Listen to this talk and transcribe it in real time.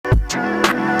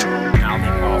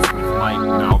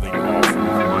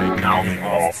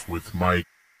Off with Mike.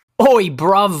 Oi,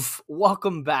 bruv!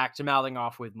 Welcome back to Mouthing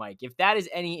Off with Mike. If that is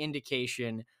any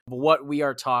indication of what we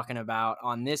are talking about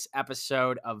on this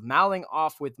episode of Mouthing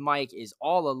Off with Mike is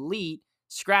all elite,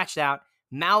 scratched out,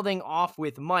 Mouthing Off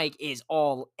with Mike is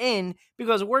all in,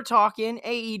 because we're talking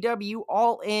AEW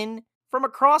All In from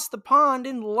across the pond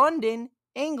in London,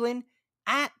 England,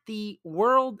 at the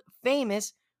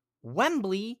world-famous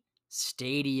Wembley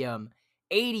Stadium.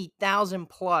 80,000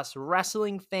 plus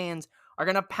wrestling fans are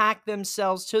going to pack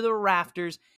themselves to the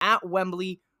rafters at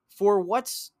Wembley for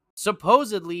what's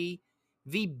supposedly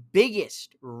the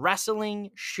biggest wrestling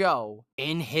show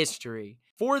in history.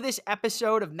 For this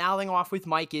episode of Mouthing Off with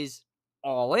Mike is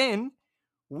All In,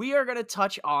 we are going to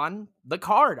touch on the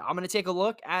card. I'm going to take a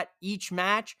look at each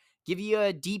match, give you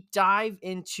a deep dive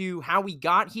into how we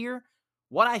got here,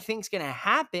 what I think is going to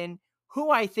happen, who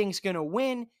I think is going to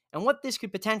win, and what this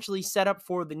could potentially set up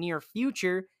for the near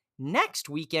future next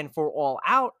weekend for All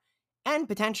Out, and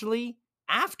potentially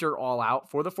after All Out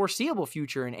for the foreseeable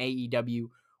future in AEW.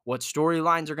 What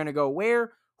storylines are going to go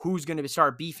where, who's going to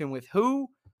start beefing with who.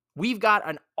 We've got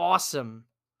an awesome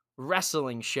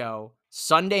wrestling show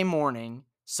Sunday morning,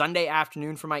 Sunday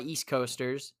afternoon for my East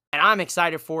Coasters, and I'm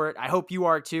excited for it. I hope you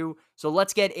are too. So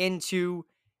let's get into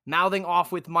Mouthing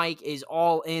Off with Mike is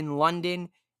All in London,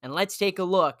 and let's take a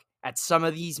look at some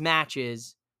of these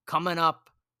matches coming up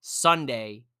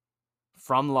Sunday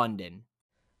from London.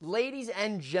 Ladies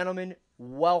and gentlemen,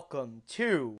 welcome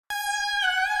to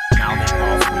Mouthing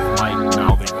Off with Mike.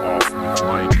 Mouthing Off with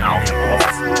Mike. Mouthing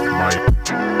Off with Mike.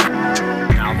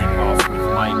 Mouthing Off with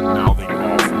Mike. Mouthing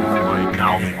Off with Mike.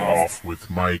 Mouthing Off with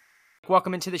Mike.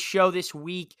 Welcome into the show this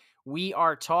week. We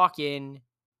are talking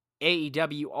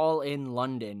AEW All in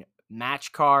London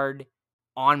match card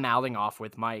on Mouthing Off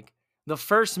with Mike. The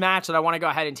first match that I want to go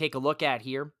ahead and take a look at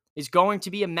here is going to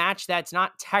be a match that's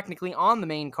not technically on the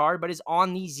main card, but is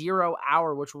on the 0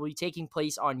 hour, which will be taking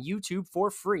place on YouTube for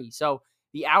free. So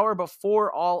the hour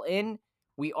before All In,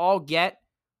 we all get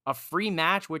a free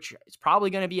match, which is probably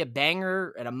going to be a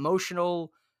banger, an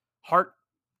emotional heart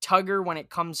tugger when it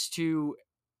comes to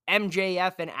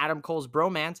MJF and Adam Cole's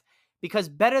bromance, because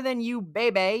Better Than You,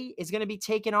 Baby, is going to be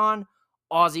taking on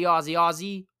Aussie,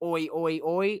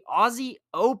 oi, Aussie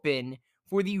Open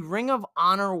for the Ring of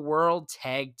Honor World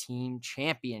Tag Team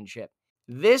Championship.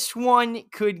 This one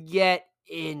could get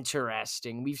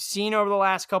interesting. We've seen over the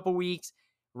last couple weeks,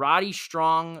 Roddy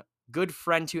Strong, good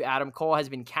friend to Adam Cole, has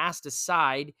been cast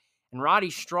aside, and Roddy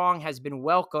Strong has been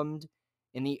welcomed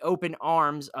in the open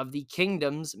arms of the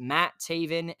Kingdoms, Matt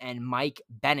Taven and Mike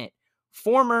Bennett,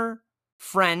 former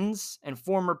friends and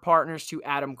former partners to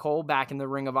Adam Cole back in the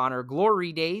Ring of Honor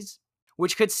glory days,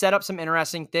 which could set up some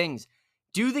interesting things.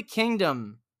 Do the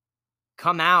Kingdom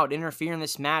come out, interfere in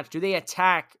this match? Do they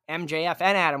attack MJF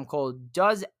and Adam Cole?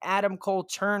 Does Adam Cole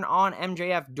turn on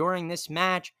MJF during this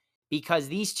match? Because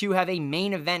these two have a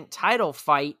main event title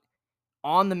fight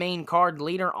on the main card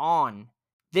later on.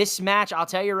 This match, I'll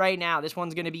tell you right now, this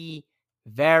one's going to be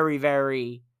very,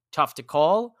 very tough to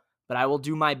call, but I will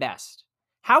do my best.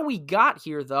 How we got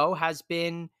here, though, has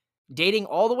been dating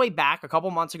all the way back a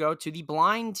couple months ago to the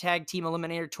Blind Tag Team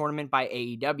Eliminator Tournament by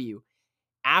AEW.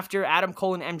 After Adam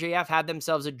Cole and MJF had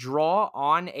themselves a draw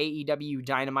on AEW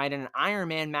Dynamite and an Iron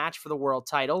Man match for the world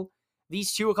title,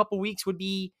 these two a couple weeks would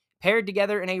be paired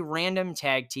together in a random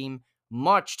tag team,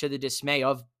 much to the dismay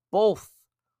of both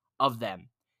of them.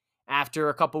 After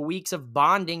a couple weeks of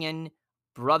bonding and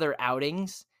brother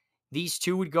outings, these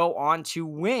two would go on to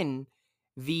win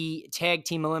the Tag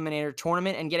Team Eliminator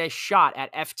Tournament and get a shot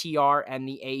at FTR and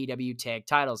the AEW tag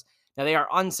titles. Now, they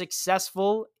are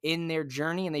unsuccessful in their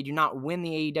journey, and they do not win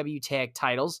the AEW tag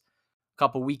titles. A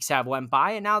couple weeks have went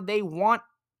by, and now they want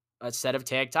a set of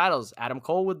tag titles. Adam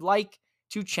Cole would like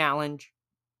to challenge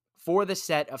for the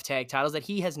set of tag titles that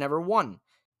he has never won.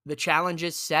 The challenge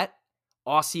is set.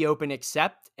 Aussie Open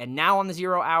accept, and now on the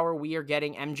 0 hour, we are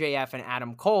getting MJF and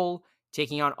Adam Cole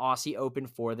taking on Aussie Open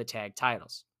for the tag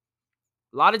titles.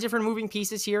 A lot of different moving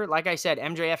pieces here. Like I said,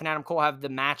 MJF and Adam Cole have the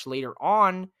match later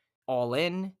on, All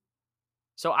In.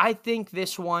 So I think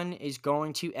this one is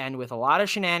going to end with a lot of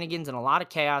shenanigans and a lot of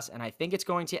chaos, and I think it's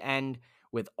going to end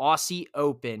with Aussie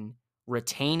Open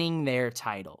retaining their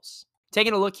titles.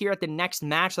 Taking a look here at the next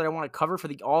match that I want to cover for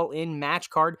the All In match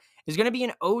card is going to be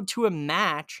an ode to a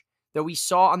match that we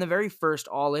saw on the very first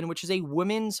All In, which is a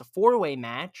women's four-way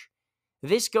match.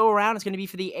 This go-around is going to be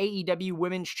for the AEW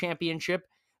Women's Championship.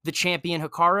 The champion,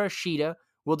 Hikaru Shida,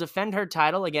 will defend her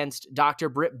title against Dr.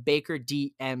 Britt Baker,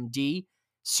 DMD,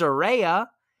 Saraya,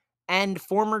 and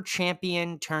former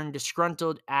champion turned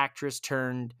disgruntled actress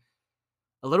turned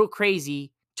a little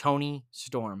crazy, Toni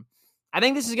Storm. I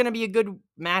think this is going to be a good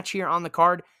match here on the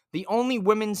card. The only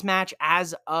women's match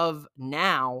as of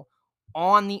now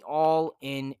on the All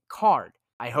In card.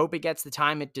 I hope it gets the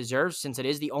time it deserves since it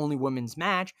is the only women's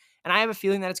match, and I have a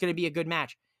feeling that it's going to be a good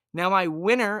match. Now, my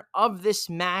winner of this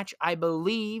match, I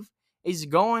believe, is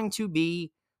going to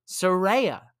be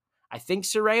Saraya. I think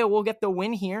Saraya will get the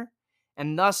win here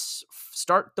and thus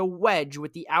start the wedge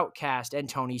with the Outcast and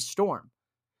Toni Storm.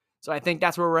 So I think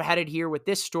that's where we're headed here with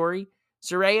this story.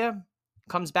 Saraya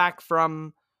comes back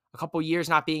from a couple years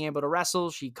not being able to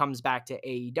wrestle. She comes back to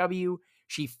AEW.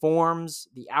 She forms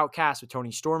the Outcast with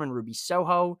Toni Storm and Ruby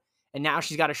Soho, and now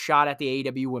she's got a shot at the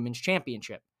AEW Women's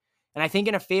Championship. And I think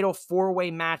in a fatal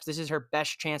four-way match, this is her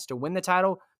best chance to win the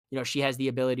title. You know, she has the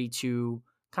ability to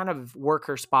kind of work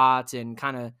her spots and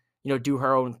kind of, you know, do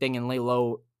her own thing and lay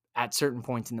low at certain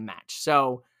points in the match.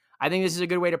 So I think this is a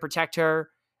good way to protect her,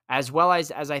 as well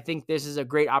as I think this is a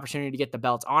great opportunity to get the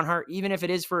belts on her. Even if it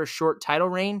is for a short title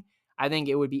reign, I think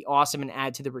it would be awesome and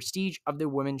add to the prestige of the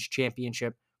Women's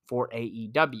Championship for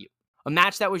AEW. A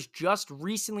match that was just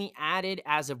recently added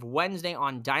as of Wednesday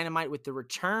on Dynamite with the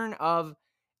return of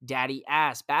Daddy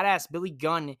Ass. Badass Billy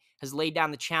Gunn has laid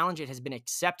down the challenge. It has been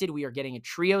accepted. We are getting a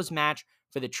trios match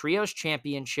for the trios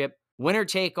championship. Winner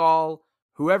take all.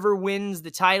 Whoever wins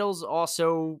the titles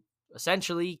also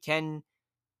essentially can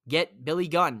get Billy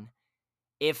Gunn.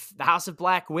 If the House of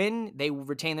Black win, they will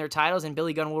retain their titles and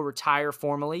Billy Gunn will retire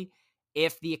formally.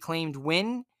 If the Acclaimed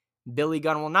win, Billy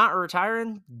Gunn will not retire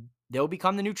and they'll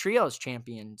become the new trios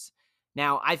champions.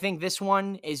 Now, I think this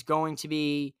one is going to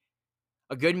be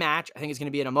a good match. I think it's going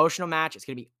to be an emotional match. It's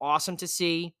going to be awesome to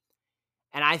see.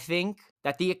 And I think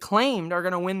that the Acclaimed are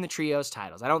going to win the trios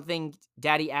titles. I don't think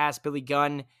Daddy Ass Billy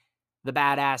Gunn, the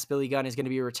badass Billy Gunn, is going to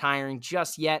be retiring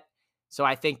just yet. So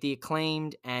I think the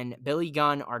Acclaimed and Billy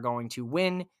Gunn are going to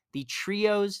win the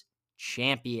trios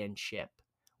championship,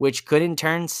 which could in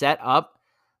turn set up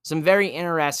some very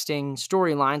interesting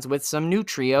storylines with some new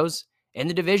trios in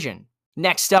the division.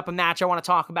 Next up, a match I want to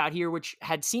talk about here, which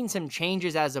had seen some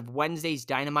changes as of Wednesday's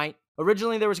Dynamite.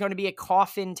 Originally, there was going to be a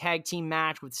coffin tag team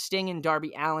match with Sting and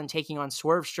Darby Allin taking on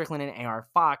Swerve Strickland and AR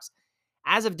Fox.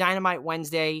 As of Dynamite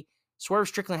Wednesday, Swerve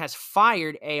Strickland has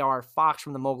fired AR Fox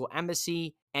from the Mogul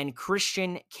Embassy, and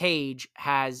Christian Cage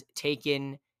has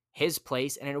taken his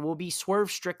place, and it will be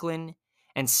Swerve Strickland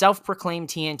and self-proclaimed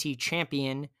TNT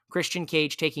champion Christian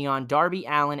Cage taking on Darby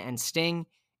Allin and Sting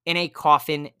in a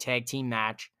coffin tag team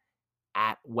match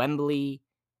at Wembley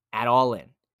at All In.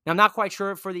 Now, I'm not quite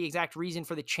sure for the exact reason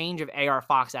for the change of AR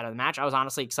Fox out of the match. I was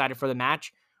honestly excited for the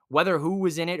match. Whether who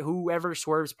was in it, whoever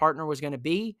Swerve's partner was going to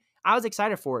be, I was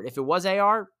excited for it. If it was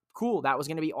AR, cool. That was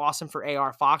going to be awesome for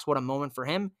AR Fox. What a moment for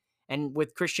him. And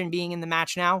with Christian being in the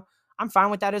match now, I'm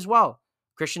fine with that as well.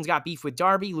 Christian's got beef with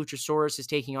Darby. Luchasaurus is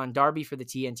taking on Darby for the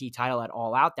TNT title at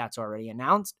All Out. That's already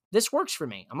announced. This works for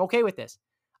me. I'm okay with this.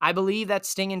 I believe that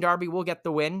Sting and Darby will get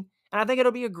the win, and I think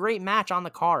it'll be a great match on the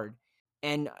card,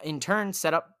 and in turn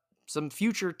set up some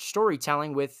future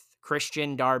storytelling with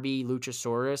Christian, Darby,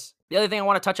 Luchasaurus. The other thing I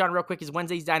want to touch on real quick is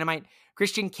Wednesday's Dynamite.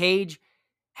 Christian Cage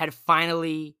had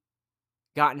finally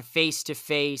gotten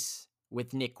face-to-face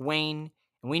with Nick Wayne,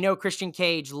 and we know Christian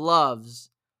Cage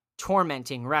loves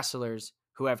tormenting wrestlers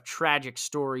who have tragic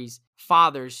stories,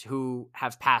 fathers who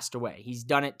have passed away. He's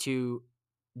done it to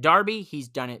Darby, he's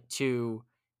done it to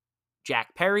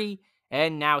Jack Perry,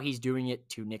 and now he's doing it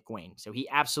to Nick Wayne. So he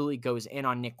absolutely goes in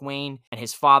on Nick Wayne and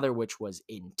his father, which was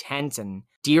intense. And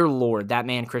dear Lord, that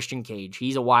man, Christian Cage,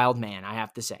 he's a wild man, I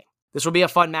have to say. This will be a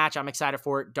fun match. I'm excited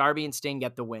for it. Darby and Sting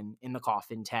get the win in the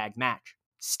coffin tag match.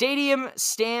 Stadium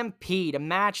Stampede, a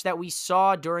match that we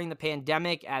saw during the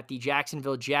pandemic at the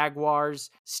Jacksonville Jaguars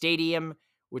Stadium,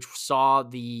 which saw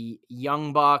the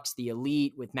Young Bucks, the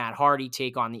Elite, with Matt Hardy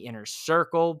take on the Inner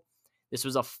Circle. This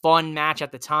was a fun match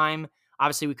at the time.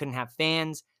 Obviously, we couldn't have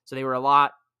fans, so they were a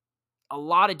lot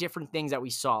of different things that we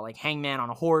saw, like Hangman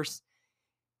on a horse,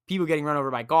 people getting run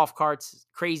over by golf carts,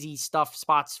 crazy stuff,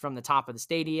 spots from the top of the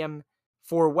stadium.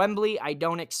 For Wembley, I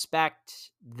don't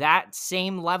expect that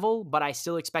same level, but I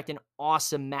still expect an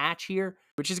awesome match here,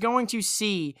 which is going to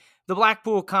see the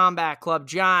Blackpool Combat Club,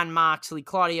 Jon Moxley,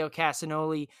 Claudio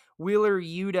Castagnoli, Wheeler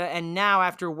Yuta, and now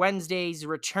after Wednesday's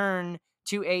return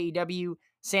to AEW,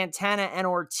 Santana and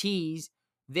Ortiz,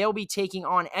 they'll be taking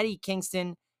on Eddie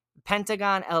Kingston,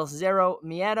 Pentagon El Zero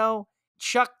Miedo,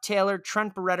 Chuck Taylor,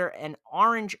 Trent Beretta, and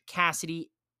Orange Cassidy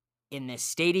in this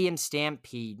Stadium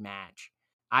Stampede match.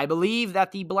 I believe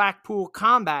that the Blackpool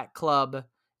Combat Club,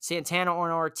 Santana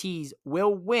and Ortiz,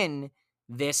 will win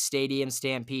this Stadium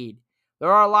Stampede.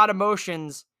 There are a lot of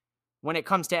emotions when it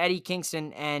comes to Eddie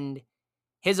Kingston and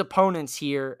his opponents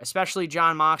here, especially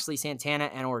Jon Moxley,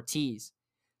 Santana, and Ortiz.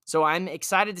 So I'm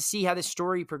excited to see how this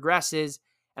story progresses.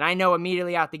 And I know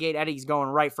immediately out the gate, Eddie's going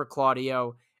right for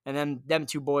Claudio. And then them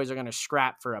two boys are going to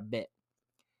scrap for a bit.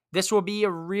 This will be a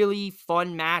really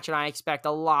fun match. And I expect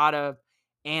a lot of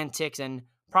antics and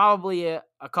probably a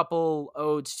couple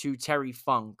odes to Terry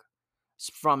Funk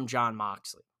from Jon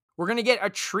Moxley. We're going to get a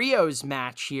trios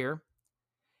match here.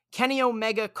 Kenny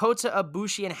Omega, Kota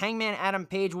Ibushi, and Hangman Adam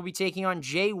Page will be taking on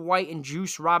Jay White and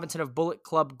Juice Robinson of Bullet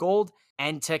Club Gold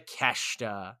and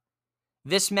Takeshita.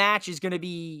 This match is going to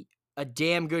be a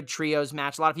damn good trios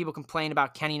match. A lot of people complain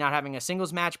about Kenny not having a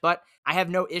singles match, but I have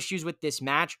no issues with this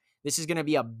match. This is going to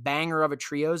be a banger of a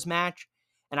trios match,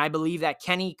 and I believe that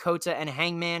Kenny, Kota, and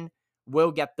Hangman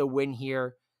will get the win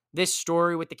here. This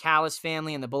story with the Callis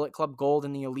family and the Bullet Club Gold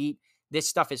and the Elite, this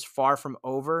stuff is far from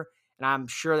over. And I'm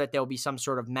sure that there'll be some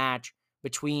sort of match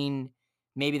between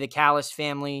maybe the Callis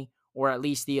family or at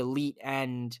least the Elite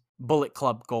and Bullet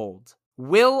Club Gold.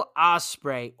 Will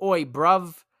Ospreay, Oi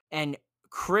Bruv, and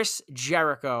Chris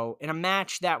Jericho in a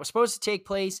match that was supposed to take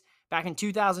place back in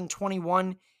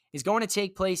 2021 is going to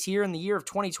take place here in the year of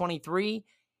 2023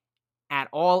 at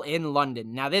All in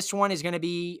London. Now, this one is going to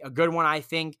be a good one, I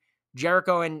think.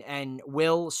 Jericho and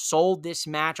Will sold this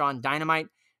match on Dynamite.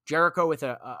 Jericho with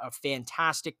a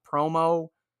fantastic promo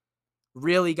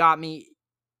really got me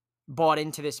bought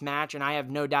into this match, and I have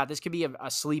no doubt this could be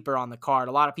a sleeper on the card.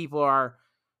 A lot of people are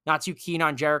not too keen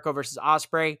on Jericho versus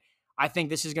Ospreay. I think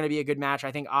this is going to be a good match.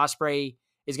 I think Ospreay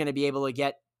is going to be able to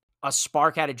get a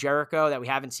spark out of Jericho that we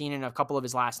haven't seen in a couple of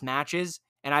his last matches,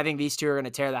 and I think these two are going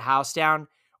to tear the house down.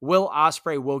 Will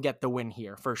Ospreay will get the win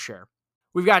here for sure.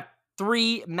 We've got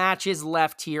 3 matches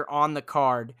left here on the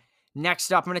card.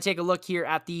 Next up, I'm going to take a look here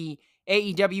at the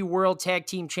AEW World Tag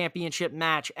Team Championship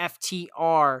match.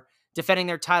 FTR defending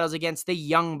their titles against the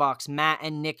Young Bucks, Matt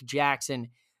and Nick Jackson.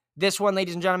 This one,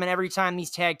 ladies and gentlemen, every time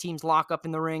these tag teams lock up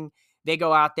in the ring, they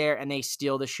go out there and they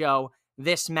steal the show.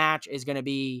 This match is going to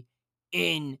be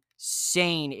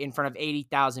insane in front of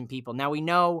 80,000 people. Now, we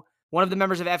know one of the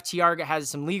members of FTR has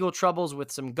some legal troubles with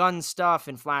some gun stuff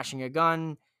and flashing a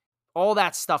gun. All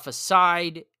that stuff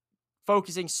aside,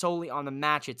 focusing solely on the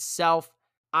match itself,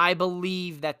 I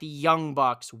believe that the Young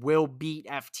Bucks will beat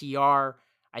FTR.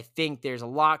 I think there's a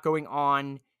lot going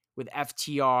on with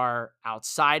FTR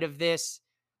outside of this.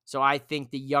 So I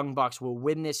think the Young Bucks will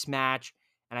win this match.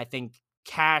 And I think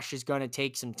Cash is going to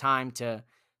take some time to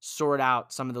sort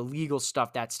out some of the legal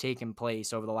stuff that's taken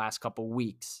place over the last couple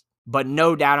weeks. But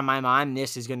no doubt in my mind,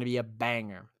 this is going to be a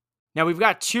banger. Now, we've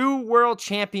got 2 world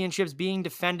championships being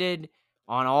defended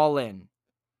on All In.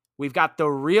 We've got the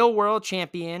real world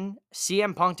champion,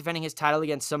 CM Punk, defending his title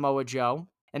against Samoa Joe.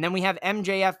 And then we have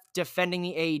MJF defending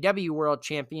the AEW World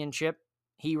Championship.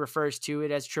 He refers to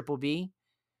it as Triple B,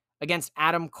 against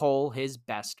Adam Cole, his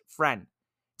best friend.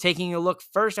 Taking a look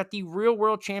first at the real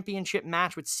world championship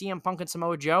match with CM Punk and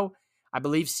Samoa Joe, I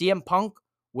believe CM Punk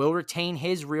will retain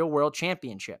his real world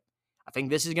championship. I think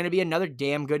this is going to be another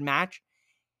damn good match.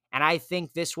 And I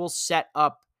think this will set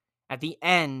up at the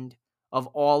end of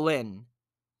All In,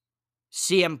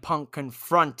 CM Punk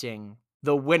confronting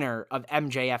the winner of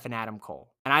MJF and Adam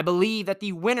Cole. And I believe that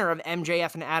the winner of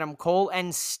MJF and Adam Cole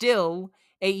and still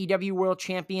AEW World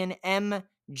Champion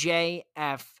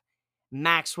MJF,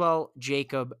 Maxwell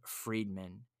Jacob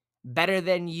Friedman. Better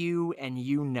than you, and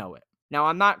you know it. Now,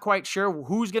 I'm not quite sure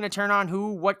who's going to turn on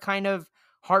who, what kind of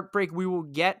heartbreak we will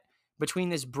get between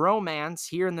this bromance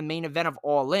here in the main event of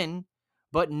All In,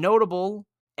 but notable,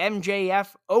 MJF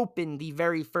opened the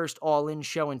very first All In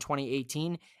show in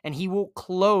 2018, and he will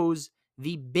close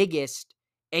the biggest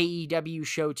AEW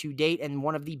show to date and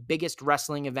one of the biggest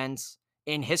wrestling events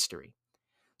in history.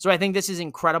 So I think this is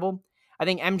incredible. I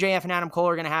think MJF and Adam Cole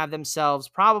are going to have themselves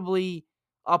probably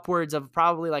upwards of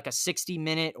probably like a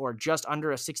 60-minute or just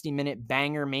under a 60-minute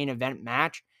banger main event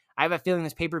match. I have a feeling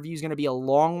this pay-per-view is going to be a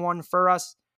long one for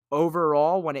us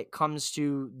overall when it comes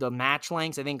to the match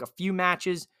lengths. I think a few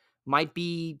matches might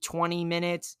be 20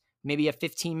 minutes, maybe a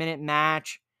 15-minute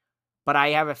match, but I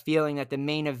have a feeling that the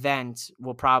main event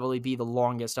will probably be the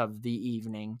longest of the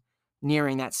evening,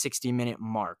 nearing that 60-minute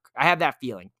mark. I have that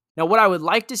feeling. Now, what I would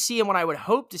like to see and what I would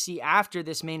hope to see after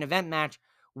this main event match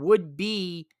would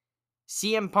be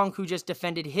CM Punk, who just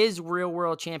defended his Real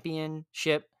World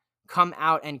Championship, come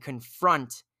out and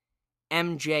confront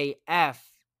MJF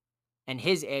and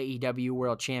his AEW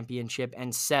World Championship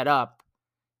and set up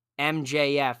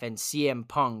MJF and CM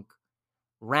Punk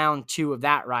round 2 of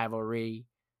that rivalry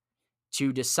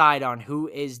to decide on who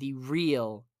is the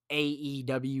real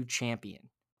AEW champion.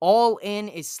 All In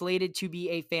is slated to be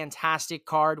a fantastic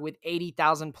card with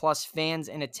 80,000 plus fans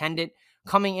in attendance,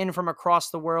 coming in from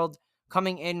across the world,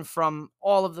 coming in from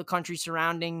all of the country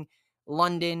surrounding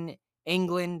London,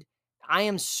 England. I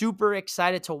am super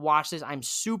excited to watch this. I'm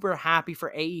super happy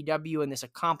for AEW and this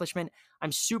accomplishment.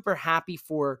 I'm super happy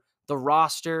for the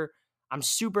roster. I'm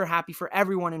super happy for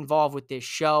everyone involved with this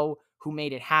show who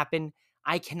made it happen.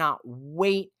 I cannot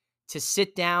wait to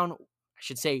sit down,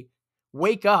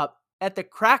 wake up at the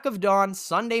crack of dawn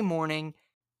Sunday morning,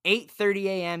 8:30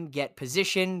 a.m., get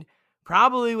positioned,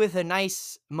 probably with a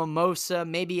nice mimosa,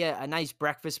 maybe a nice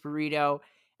breakfast burrito,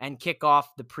 and kick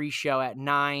off the pre-show at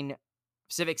 9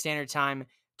 Pacific Standard Time,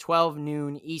 12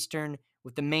 noon Eastern,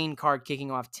 with the main card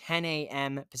kicking off 10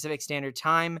 a.m. Pacific Standard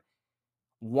Time,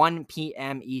 1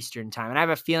 p.m. Eastern Time. And I have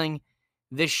a feeling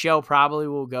this show probably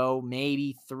will go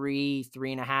maybe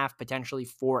 3.5, potentially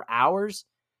 4 hours.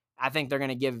 I think they're going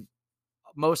to give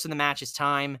most of the matches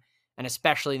time, and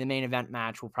especially the main event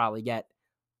match will probably get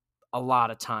a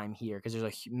lot of time here because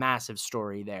there's a massive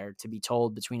story there to be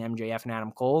told between MJF and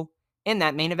Adam Cole in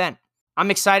that main event.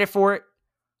 I'm excited for it.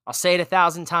 I'll say it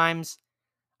 1,000 times.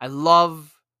 I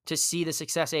love to see the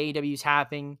success AEW's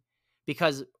having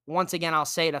because, once again, I'll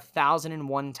say it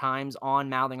 1,001 times on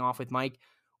Mouthing Off with Mike.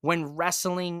 When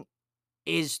wrestling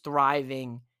is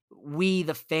thriving, we,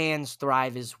 the fans,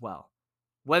 thrive as well.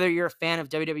 Whether you're a fan of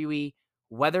WWE,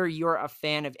 whether you're a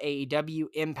fan of AEW,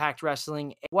 Impact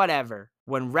Wrestling, whatever,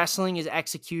 when wrestling is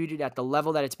executed at the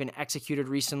level that it's been executed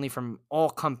recently from all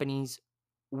companies,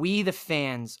 we, the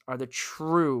fans, are the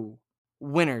true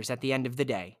winners at the end of the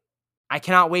day. I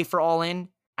cannot wait for All In.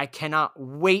 I cannot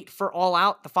wait for All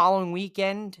Out the following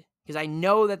weekend because I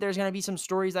know that there's going to be some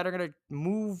stories that are going to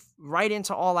move right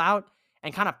into All Out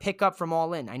and kind of pick up from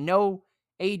All In. I know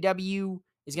AEW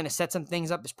is going to set some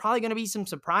things up. There's probably going to be some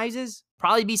surprises,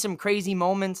 probably be some crazy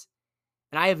moments,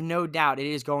 and I have no doubt it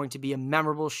is going to be a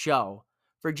memorable show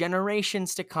for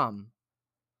generations to come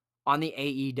on the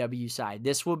AEW side.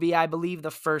 This will be, I believe,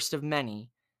 the first of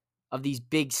many of these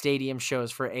big stadium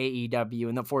shows for AEW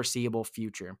in the foreseeable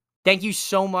future. Thank you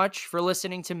so much for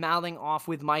listening to Mouthing Off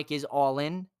with Mike is All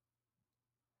In.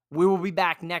 We will be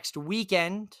back next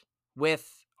weekend with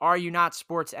Are You Not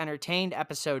Sports Entertained,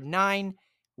 episode 9.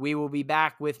 We will be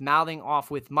back with Mouthing Off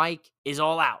with Mike is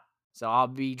All Out. So I'll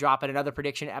be dropping another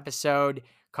prediction episode,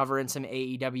 covering some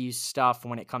AEW stuff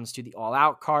when it comes to the All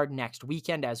Out card next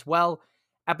weekend as well.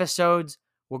 Episodes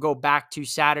will go back to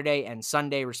Saturday and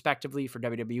Sunday, respectively, for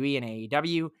WWE and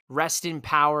AEW. Rest in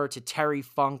power to Terry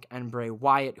Funk and Bray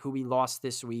Wyatt, who we lost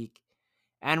this week.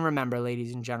 And remember,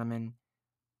 ladies and gentlemen,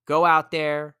 go out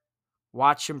there,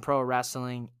 watch some pro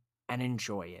wrestling, and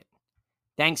enjoy it.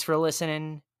 Thanks for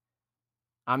listening.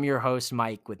 I'm your host,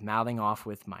 Mike, with Mouthing Off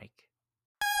with Mike.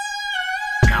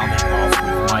 Mouthing Off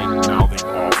with Mike, Mouthing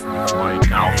Off with Mike,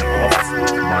 Mouthing Off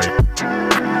with Mike.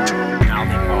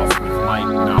 Mouthing Off with Mike,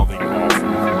 Mouthing Off with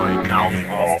Mike, Mouthing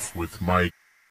Off with Mike.